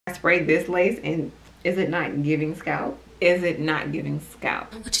sprayed this lace and is it not giving scalp? Is it not giving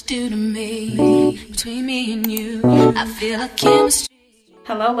scalp? What you do to me, between me and you, I feel like chemistry.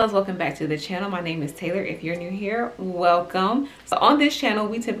 Hello loves, welcome back to the channel. My name is Taylor. If you're new here, welcome. So on this channel,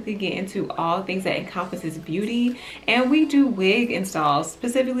 we typically get into all things that encompasses beauty, and we do wig installs,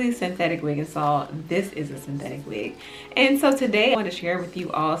 specifically synthetic wig install. This is a synthetic wig. And so today I want to share with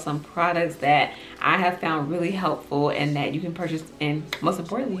you all some products that I have found really helpful and that you can purchase, and most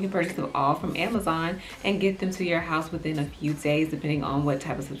importantly, you can purchase them all from Amazon and get them to your house within a few days, depending on what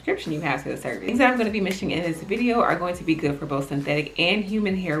type of subscription you have to the service. Things that I'm going to be mentioning in this video are going to be good for both synthetic and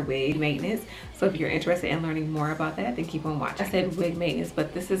human hair wig maintenance. So if you're interested in learning more about that, then keep on watching. I said wig maintenance,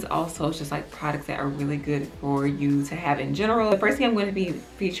 but this is also just like products that are really good for you to have in general. The first thing I'm going to be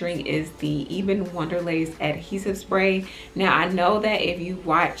featuring is the Even Wonder Lace adhesive spray. Now I know that if you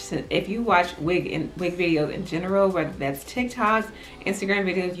watch wig videos in general, whether that's TikToks, Instagram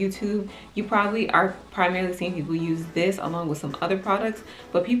videos, YouTube, you probably are primarily seeing people use this along with some other products,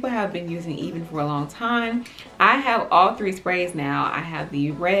 but people have been using Even for a long time. I have all three sprays now. I have the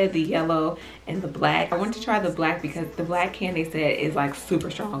red, the yellow, and the black. I wanted to try the black because the black can, they said, is like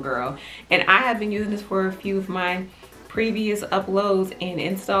super strong, girl. And I have been using this for a few of my previous uploads and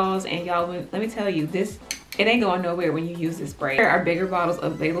installs, and y'all, let me tell you, this, it ain't going nowhere when you use this spray. There are bigger bottles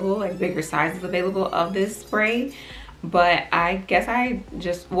available, like bigger sizes available of this spray, but I guess I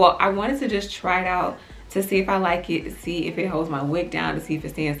wanted to just try it out to see if I like it, to see if it holds my wig down, to see if it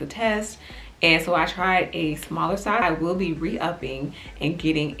stands the test. And so I tried a smaller size. I will be re-upping and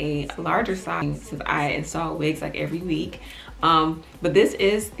getting a larger size since I install wigs like every week. But this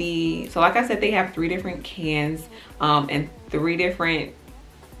is the, so like I said, they have 3 different cans and 3 different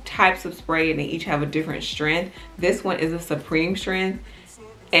types of spray, and they each have a different strength. This one is a supreme strength,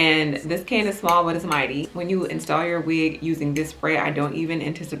 and this can is small but it's mighty. When you install your wig using this spray, I don't even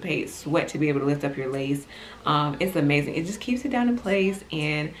anticipate sweat to be able to lift up your lace. It's amazing. It just keeps it down in place,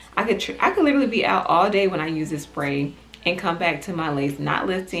 and I could literally be out all day when I use this spray and come back to my lace not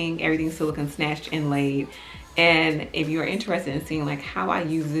lifting, everything silicone snatched and laid. And if you're interested in seeing like how I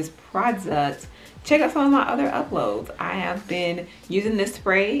use this product, check out some of my other uploads. I have been using this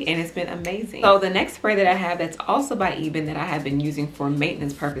spray and it's been amazing. So the next spray that I have that's also by Even that I have been using for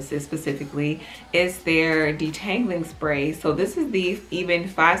maintenance purposes specifically is their detangling spray. So this is the Even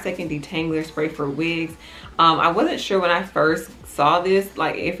 5-second detangler spray for wigs. I wasn't sure when I first saw this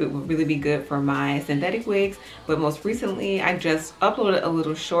like if it would really be good for my synthetic wigs, but most recently I just uploaded a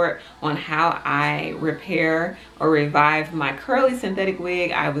little short on how I repair or revive my curly synthetic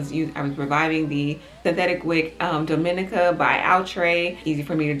wig. I was reviving the synthetic wig Dominica by Outre. Easy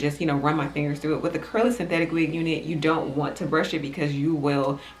for me to just, you know, run my fingers through it. With the curly synthetic wig unit, you don't want to brush it because you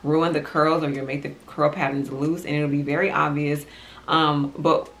will ruin the curls or you'll make the curl patterns loose and it'll be very obvious.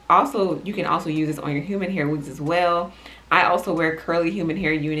 But also you can also use this on your human hair wigs as well. I also wear curly human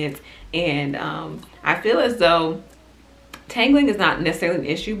hair units, and I feel as though tangling is not necessarily an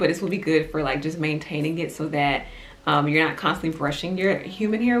issue, but this will be good for like just maintaining it so that you're not constantly brushing your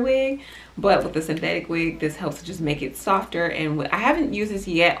human hair wig. But with the synthetic wig, this helps to just make it softer. And I haven't used this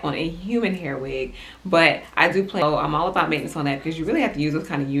yet on a human hair wig, but I do plan. So I'm all about maintenance on that because you really have to use those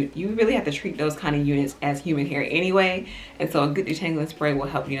kind of you really have to treat those kind of units as human hair anyway. And so a good detangling spray will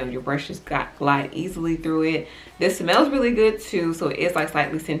help, you know, your brushes glide easily through it. This smells really good too, so it's like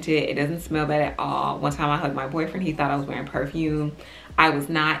slightly scented. It doesn't smell bad at all. One time I hugged my boyfriend, he thought I was wearing perfume. I was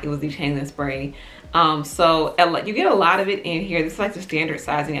not. It was detangling spray. So you get a lot of it in here. This is like the standard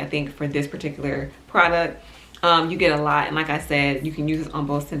sizing, I think, for this particular product. You get a lot, and like I said, you can use this on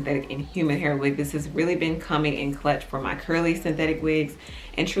both synthetic and human hair wig. This has really been coming in clutch for my curly synthetic wigs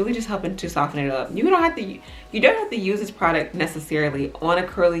and truly just helping to soften it up. You don't have to use this product necessarily on a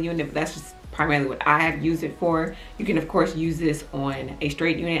curly unit, but that's just primarily what I have used it for. You can of course use this on a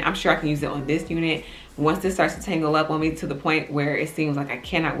straight unit. I'm sure I can use it on this unit once this starts to tangle up on me to the point where it seems like I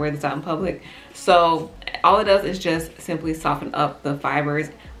cannot wear this out in public. So all it does is just simply soften up the fibers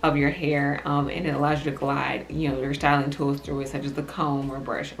of your hair, and it allows you to glide, you know, your styling tools through it, such as the comb or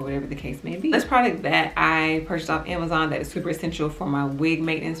brush or whatever the case may be. This product that I purchased off Amazon that is super essential for my wig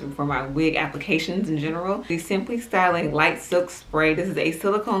maintenance and for my wig applications in general, the Simply Styling Light Silk Spray. This is a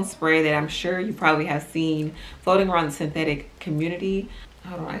silicone spray that I'm sure you probably have seen floating around the synthetic community.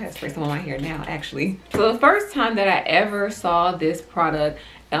 Hold on, I gotta spray some on my hair now actually. So the first time that I ever saw this product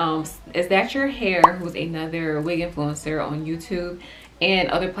is That Your Hair, who's another wig influencer on YouTube and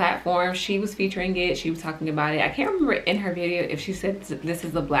other platforms. She was featuring it. She was talking about it. I can't remember in her video if she said this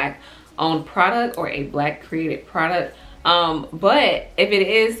is a black owned product or a black created product, But if it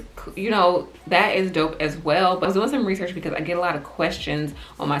is, you know, that is dope as well. But I was doing some research because I get a lot of questions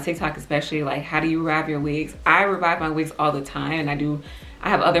on my TikTok, especially like, how do you revive your wigs? I revive my wigs all the time, and I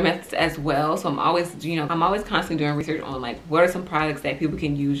have other methods as well. So I'm always, you know, I'm always constantly doing research on like, what are some products that people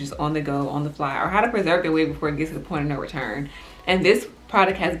can use just on the go, on the fly, or how to preserve their wig before it gets to the point of no return. And this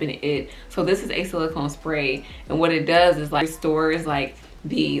product has been it. So this is a silicone spray, and what it does is like restores like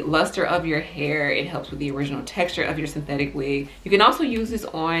the luster of your hair. It helps with the original texture of your synthetic wig. You can also use this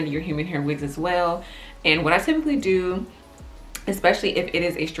on your human hair wigs as well. And what I typically do, especially if it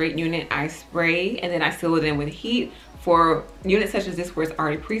is a straight unit, I spray and then I seal it in with heat. For units such as this where it's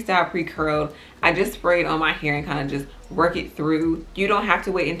already pre-styled, pre-curled, I just spray it on my hair and kind of just work it through. You don't have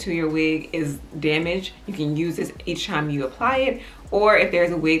to wait until your wig is damaged. You can use this each time you apply it, or if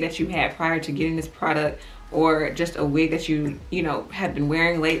there's a wig that you had prior to getting this product, or just a wig that you know, have been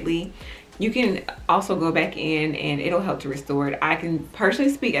wearing lately, you can also go back in and it'll help to restore it. I can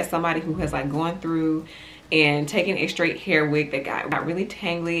personally speak as somebody who has like gone through and taken a straight hair wig that got really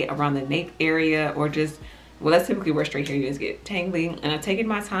tangly around the nape area, or just, well, that's typically where straight hair units get tangly. And I've taken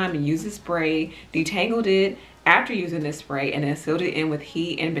my time and used the spray, detangled it after using this spray, and then sealed it in with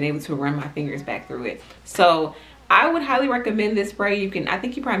heat and been able to run my fingers back through it. So I would highly recommend this spray. I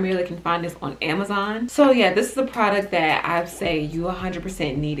think you primarily can find this on Amazon. So yeah, this is a product that I say you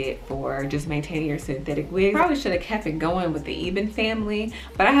 100% need it for just maintaining your synthetic wig. Probably should have kept it going with the Eben family,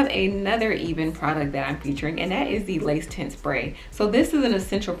 but I have another Eben product that I'm featuring, and that is the lace tint spray. So this is an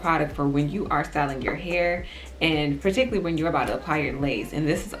essential product for when you are styling your hair, and particularly when you're about to apply your lace. And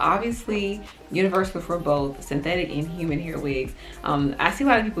this is obviously universal for both synthetic and human hair wigs. I see a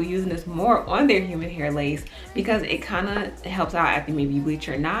lot of people using this more on their human hair lace because it kind of helps out after maybe you bleach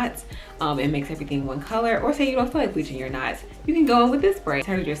your knots. It makes everything one color, or say you don't feel like bleaching your knots, you can go in with this spray. In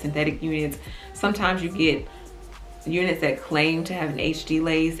terms of your synthetic units, sometimes you get units that claim to have an HD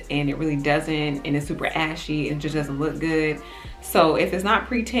lace and it really doesn't, and it's super ashy and just doesn't look good. So if it's not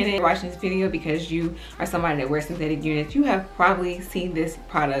pre-tinted, watching this video because you are somebody that wears synthetic units, you have probably seen this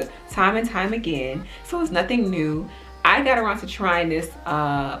product time and time again. So it's nothing new. I got around to trying this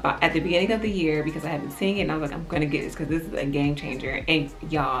about at the beginning of the year because I had been seeing it and I was like, I'm gonna get this because this is a game changer. And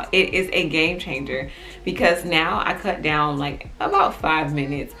y'all, it is a game changer because now I cut down like about 5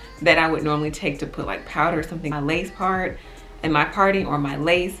 minutes that I would normally take to put like powder or something on my lace part and my parting or my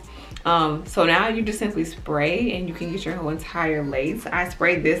lace. So now you just simply spray and you can get your whole entire lace. I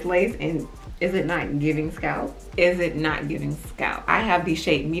sprayed this lace and is it not giving scalp? Is it not giving scalp? I have the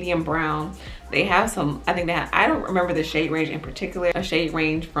shade medium brown. They have some, I think they have, I don't remember the shade range in particular, a shade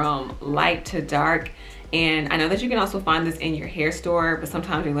range from light to dark. And I know that you can also find this in your hair store, but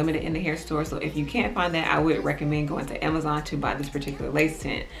sometimes you're limited in the hair store. So if you can't find that, I would recommend going to Amazon to buy this particular lace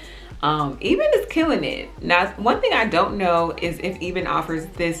tint. Eben is killing it. Now, one thing I don't know is if Eben offers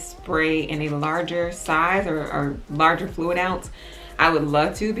this spray in a larger size or larger fluid ounce. I would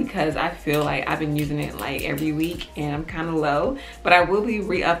love to because I feel like I've been using it like every week and I'm kind of low, but I will be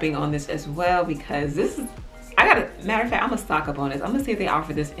re-upping on this as well because this is, matter of fact, I'm gonna stock up on this. I'm gonna see if they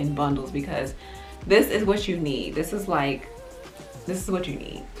offer this in bundles because this is what you need. This is what you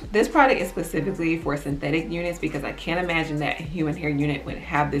need. This product is specifically for synthetic units because I can't imagine that a human hair unit would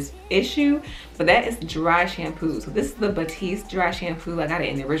have this issue, but that is dry shampoo. So this is the Batiste dry shampoo. I got it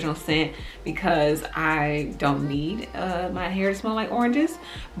in the original scent because I don't need my hair to smell like oranges,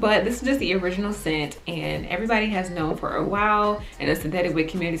 but this is just the original scent, and everybody has known for a while in the synthetic wig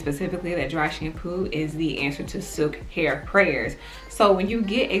community specifically that dry shampoo is the answer to silk hair prayers. So when you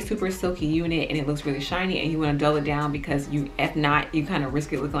get a super silky unit and it looks really shiny and you want to dull it down because if not, you kind of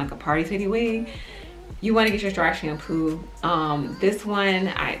risk it looking like a Party City wig, you want to get your dry shampoo. This one,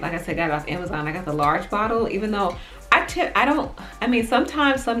 like I said, got it off Amazon. I got the large bottle, even though I mean,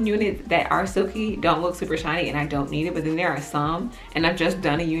 sometimes some units that are silky don't look super shiny and I don't need it, but then there are some, and I've just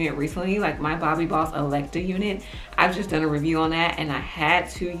done a unit recently, like my Bobbi Boss Electa unit. I've just done a review on that and I had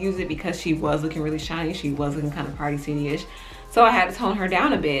to use it because she was looking really shiny. She was looking kind of Party City-ish. So I had to tone her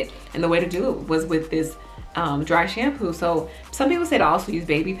down a bit, and the way to do it was with this dry shampoo. So some people say to also use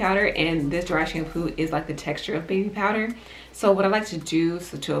baby powder, and this dry shampoo is like the texture of baby powder. So what I like to do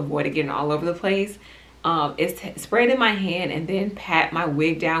to avoid it getting all over the place is spray it in my hand and then pat my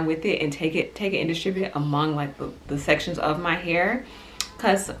wig down with it and take it and distribute it among like the sections of my hair.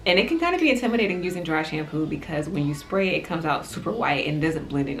 And it can kind of be intimidating using dry shampoo because when you spray it, it comes out super white and doesn't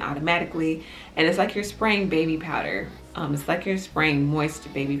blend in automatically. And it's like you're spraying baby powder. It's like you're spraying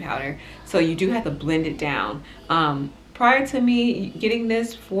moist baby powder. So you do have to blend it down. Prior to me getting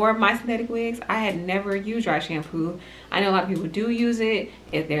this for my synthetic wigs, I had never used dry shampoo. I know a lot of people do use it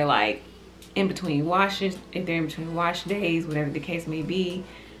if they're like in between washes, if they're in between wash days, whatever the case may be.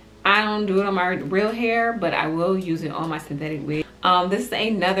 I don't do it on my real hair, but I will use it on my synthetic wig. This is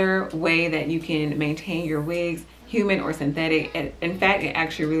another way that you can maintain your wigs, human or synthetic. In fact, it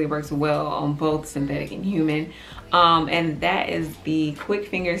actually really works well on both synthetic and human. And that is the Quick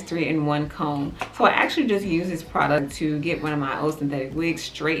Fingers 3-in-1 comb. So I actually just use this product to get one of my old synthetic wigs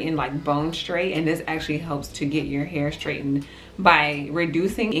straightened, like bone straight, and this actually helps to get your hair straightened by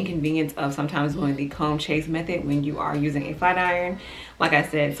reducing inconvenience of sometimes doing the comb chase method when you are using a flat iron. Like I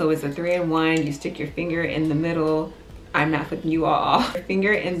said, so it's a 3-in-1. You stick your finger in the middle. I'm not flipping you all off. Your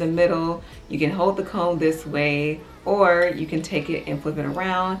finger in the middle, you can hold the comb this way, or you can take it and flip it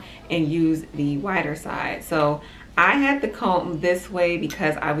around and use the wider side. So I had the comb this way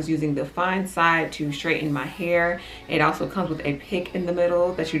because I was using the fine side to straighten my hair. It also comes with a pick in the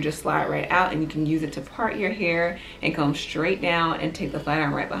middle that you just slide right out, and you can use it to part your hair and comb straight down and take the flat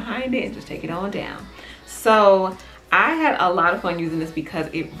iron right behind it and just take it on down. So I had a lot of fun using this because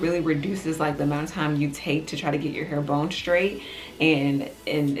it really reduces like the amount of time you take to try to get your hair bone straight, and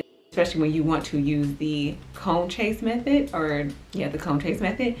especially when you want to use the comb chase method, or yeah, the comb chase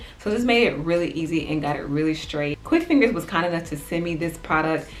method. So this made it really easy and got it really straight. Quick Fingers was kind enough to send me this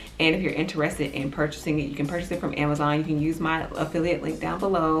product, and if you're interested in purchasing it, you can purchase it from Amazon. You can use my affiliate link down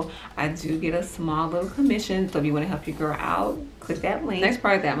below. I do get a small little commission, so if you want to help your girl out, click that link. Next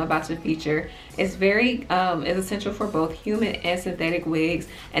product that I'm about to feature is is essential for both human and synthetic wigs,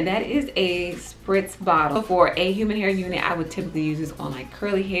 and that is a spritz bottle. For a human hair unit, I would typically use this on like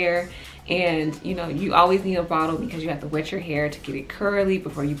curly hair. And you know, you always need a bottle because you have to wet your hair to get it curly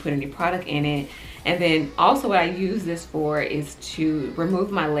before you put any product in it. And then also what I use this for is to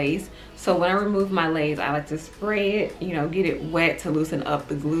remove my lace. So when I remove my lace, I like to spray it, you know, get it wet to loosen up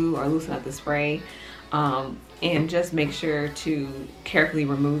the glue or loosen up the spray. And just make sure to carefully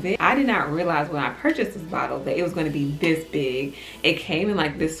remove it. I did not realize when I purchased this bottle that it was going to be this big. It came in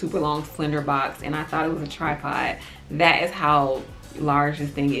like this super long slender box, and I thought it was a tripod. That is how large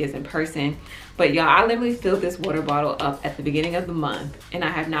this thing is in person. But y'all, I literally filled this water bottle up at the beginning of the month, and I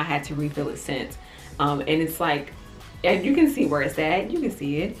have not had to refill it since. And it's like, and you can see where it's at, you can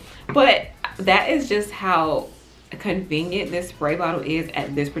see it, but that is just how convenient this spray bottle is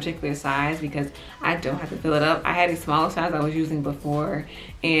at this particular size, because I don't have to fill it up. I had a smaller size I was using before,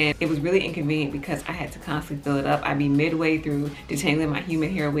 and it was really inconvenient because I had to constantly fill it up. I'd be midway through detangling my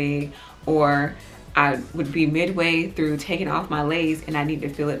human hair wig, or I would be midway through taking off my lace and I need to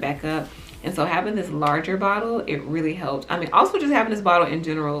fill it back up. And so having this larger bottle, it really helped. I mean, also just having this bottle in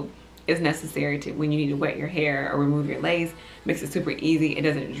general is necessary to when you need to wet your hair or remove your lace. Makes it super easy. It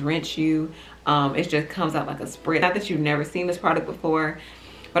doesn't drench you. It just comes out like a spray. Not that you've never seen this product before,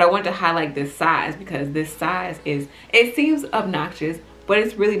 but I wanted to highlight this size because this size is, it seems obnoxious, but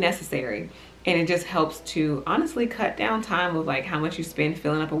it's really necessary. And it just helps to honestly cut down time of like how much you spend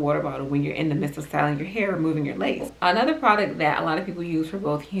filling up a water bottle when you're in the midst of styling your hair, removing your lace. Another product that a lot of people use for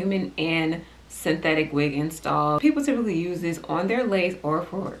both human and synthetic wig install, people typically use this on their lace or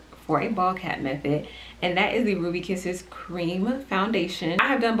for a ball cap method, and that is the Ruby Kisses Cream Foundation. I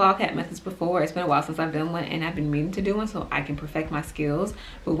have done ball cap methods before. It's been a while since I've done one, and I've been meaning to do one so I can perfect my skills.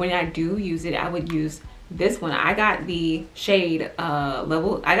 But when I do use it, I would use this one. I got the shade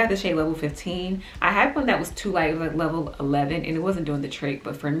level 15. I had one that was too light, it was like level 11, and it wasn't doing the trick.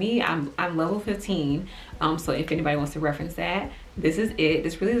 But for me, I'm level 15. So if anybody wants to reference that, this is it.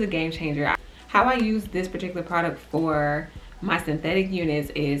 This really is a game changer. How I use this particular product for my synthetic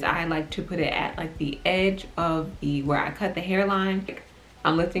units is I like to put it at like the edge of the where I cut the hairline.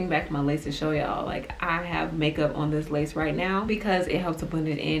 I'm lifting back my lace to show y'all, like I have makeup on this lace right now because it helps to blend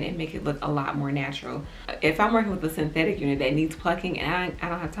it in and make it look a lot more natural. If I'm working with a synthetic unit that needs plucking and I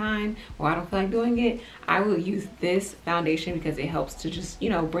don't have time or I don't feel like doing it, I will use this foundation because it helps to just,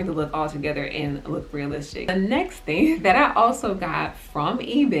 you know, bring the look all together and look realistic. The next thing that I also got from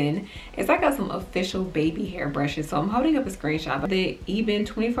Eben is I got some official baby hair brushes. So I'm holding up a screenshot of the Eben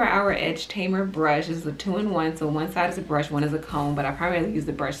 24-hour edge tamer brush. This is a 2-in-1, so one side is a brush, one is a comb, but I primarily use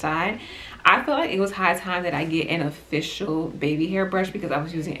the brush side. I feel like it was high time that I get an official baby hair brush because I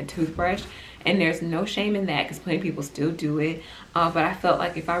was using a toothbrush, and there's no shame in that because plenty of people still do it. But I felt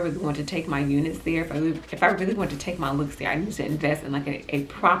like if I really want to take my units there, if I really want to take my looks there, I need to invest in like a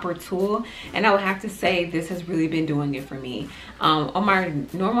proper tool, and I would have to say this has really been doing it for me. On my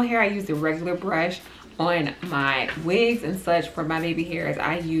normal hair, I use the regular brush. On my wigs and such for my baby hairs,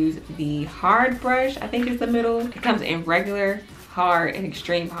 I use the hard brush. I think it's the middle. It comes in regular, hard, and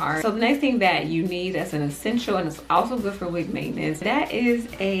extreme hard. So the next thing that you need that's an essential, and it's also good for wig maintenance, that is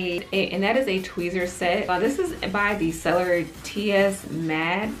a tweezer set. This is by the seller TS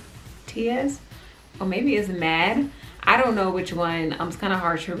TS, or maybe it's MAD. I don't know which one. It's kind of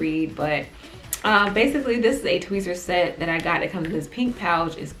hard to read, but basically this is a tweezer set that I got. It comes in this pink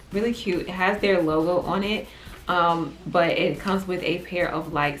pouch. It's really cute. It has their logo on it, but it comes with a pair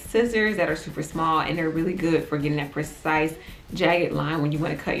of like scissors that are super small, and they're really good for getting that precise jagged line when you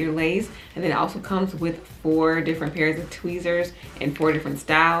want to cut your lace. And then it also comes with 4 different pairs of tweezers in 4 different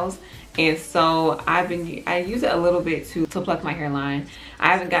styles. And so I use it a little bit to pluck my hairline.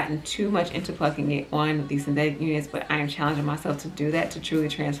 I haven't gotten too much into plucking it on these synthetic units, but I am challenging myself to do that, to truly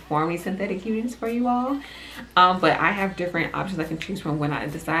transform these synthetic units for you all. But I have different options I can choose from when I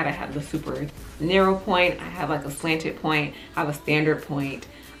decide. I have the super narrow point, I have like a slanted point, I have a standard point,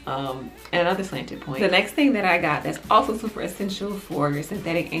 and another slanted point. The next thing that I got that's also super essential for your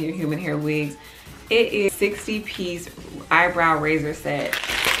synthetic and your human hair wigs, it is 60-piece eyebrow razor set.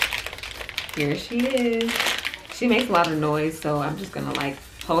 Here she is. She makes a lot of noise, so I'm just gonna like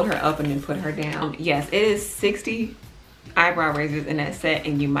hold her up and then put her down. Yes, it is 60 eyebrow razors in that set,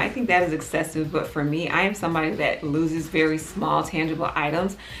 and you might think that is excessive, but for me, I am somebody that loses very small tangible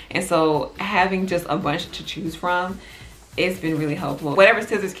items, and so having just a bunch to choose from, it's been really helpful. Whatever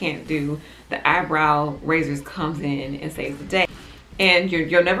scissors can't do, the eyebrow razors comes in and saves the day. And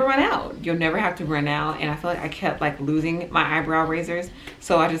you'll never run out. You'll never have to run out. And I feel like I kept like losing my eyebrow razors,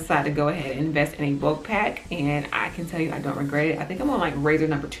 so I decided to go ahead and invest in a bulk pack, and I can tell you I don't regret it. I think I'm on like razor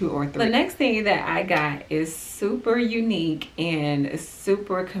number 2 or 3. The next thing that I got is super unique and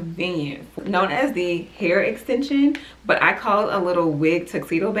super convenient, known as the hair extension, but I call it a little wig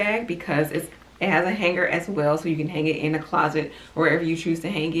tuxedo bag because it has a hanger as well, so you can hang it in a closet or wherever you choose to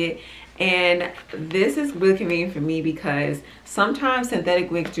hang it. And this is really convenient for me because sometimes synthetic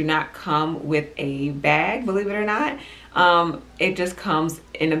wigs do not come with a bag, believe it or not. It just comes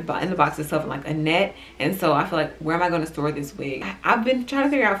in the box itself in like a net, and so I feel like, where am I going to store this wig? I've been trying to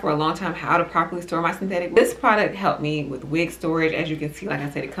figure out for a long time how to properly store my synthetic. This product helped me with wig storage. As you can see, like I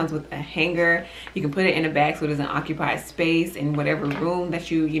said, it comes with a hanger. You can put it in a bag so it doesn't occupy space in whatever room that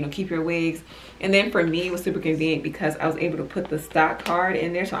you keep your wigs. And then for me, it was super convenient because I was able to put the stock card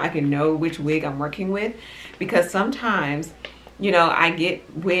in there so I can know which wig I'm working with, because sometimes, you know, I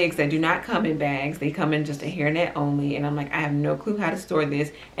get wigs that do not come in bags. They come in just a hairnet only, and I'm like, I have no clue how to store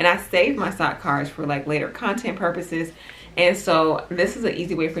this. And I save my stock cards for like later content purposes. And so this is an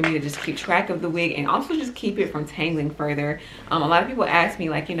easy way for me to just keep track of the wig and also just keep it from tangling further. A lot of people ask me,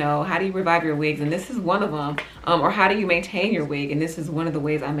 like, you know, how do you revive your wigs? And this is one of them. Or how do you maintain your wig? And this is one of the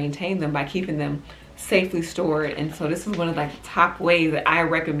ways I maintain them, by keeping them safely stored. And so this is one of like the top ways that I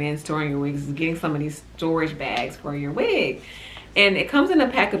recommend storing your wigs, is getting some of these storage bags for your wig. And it comes in a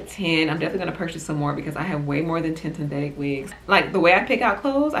pack of 10. I'm definitely gonna purchase some more because I have way more than 10 synthetic wigs. Like the way I pick out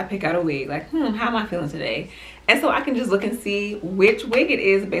clothes, I pick out a wig. Like, how am I feeling today? And so I can just look and see which wig it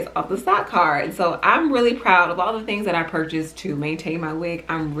is based off the stock card. And so I'm really proud of all the things that I purchased to maintain my wig.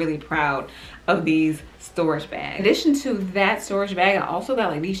 I'm really proud of these storage bags. In addition to that storage bag, I also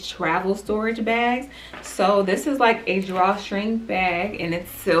got like these travel storage bags. So this is like a drawstring bag, and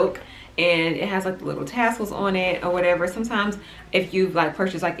it's silk, and it has like little tassels on it or whatever. Sometimes if you've like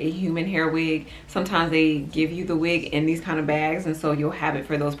purchased like a human hair wig, sometimes they give you the wig in these kind of bags, and so you'll have it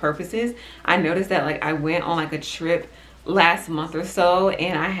for those purposes. I noticed that like I went on like a trip last month or so,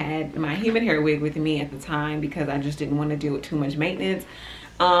 and I had my human hair wig with me at the time because I just didn't want to deal with too much maintenance,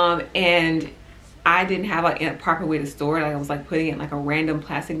 and I didn't have like a proper way to store it. Like I was like putting it in like a random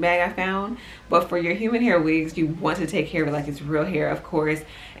plastic bag I found. But for your human hair wigs, you want to take care of it like it's real hair, of course.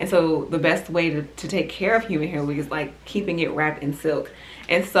 And so the best way to take care of human hair wig is like keeping it wrapped in silk.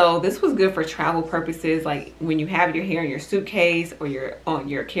 And so this was good for travel purposes, like when you have your hair in your suitcase or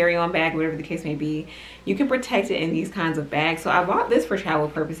your carry-on bag, whatever the case may be, you can protect it in these kinds of bags. So I bought this for travel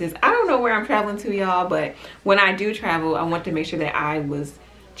purposes. I don't know where I'm traveling to, y'all, but when I do travel, I want to make sure that I was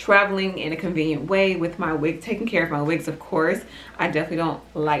traveling in a convenient way with my wig, taking care of my wigs, of course. I definitely don't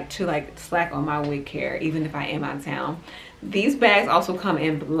like to like slack on my wig care, even if I am out of town. These bags also come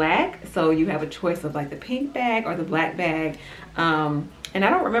in black, so you have a choice of like the pink bag or the black bag. And I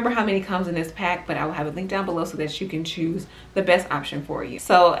don't remember how many comes in this pack, but I will have a link down below so that you can choose the best option for you.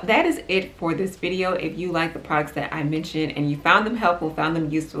 So that is it for this video. If you like the products that I mentioned and you found them helpful, found them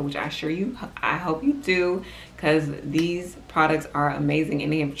useful, which I hope you do, because these products are amazing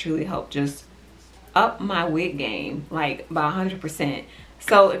and they have truly helped just up my wig game like by 100%.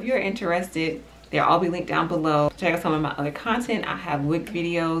 So if you're interested, they'll all be linked down below. Check out some of my other content. I have wig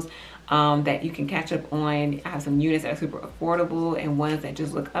videos that you can catch up on. I have some units that are super affordable and ones that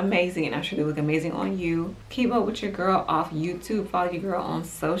just look amazing, and I'm sure they look amazing on you. Keep up with your girl off YouTube. Follow your girl on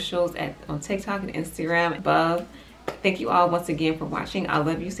socials on TikTok and Instagram above. Thank you all once again for watching. I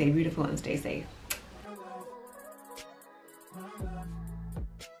love you. Stay beautiful and stay safe.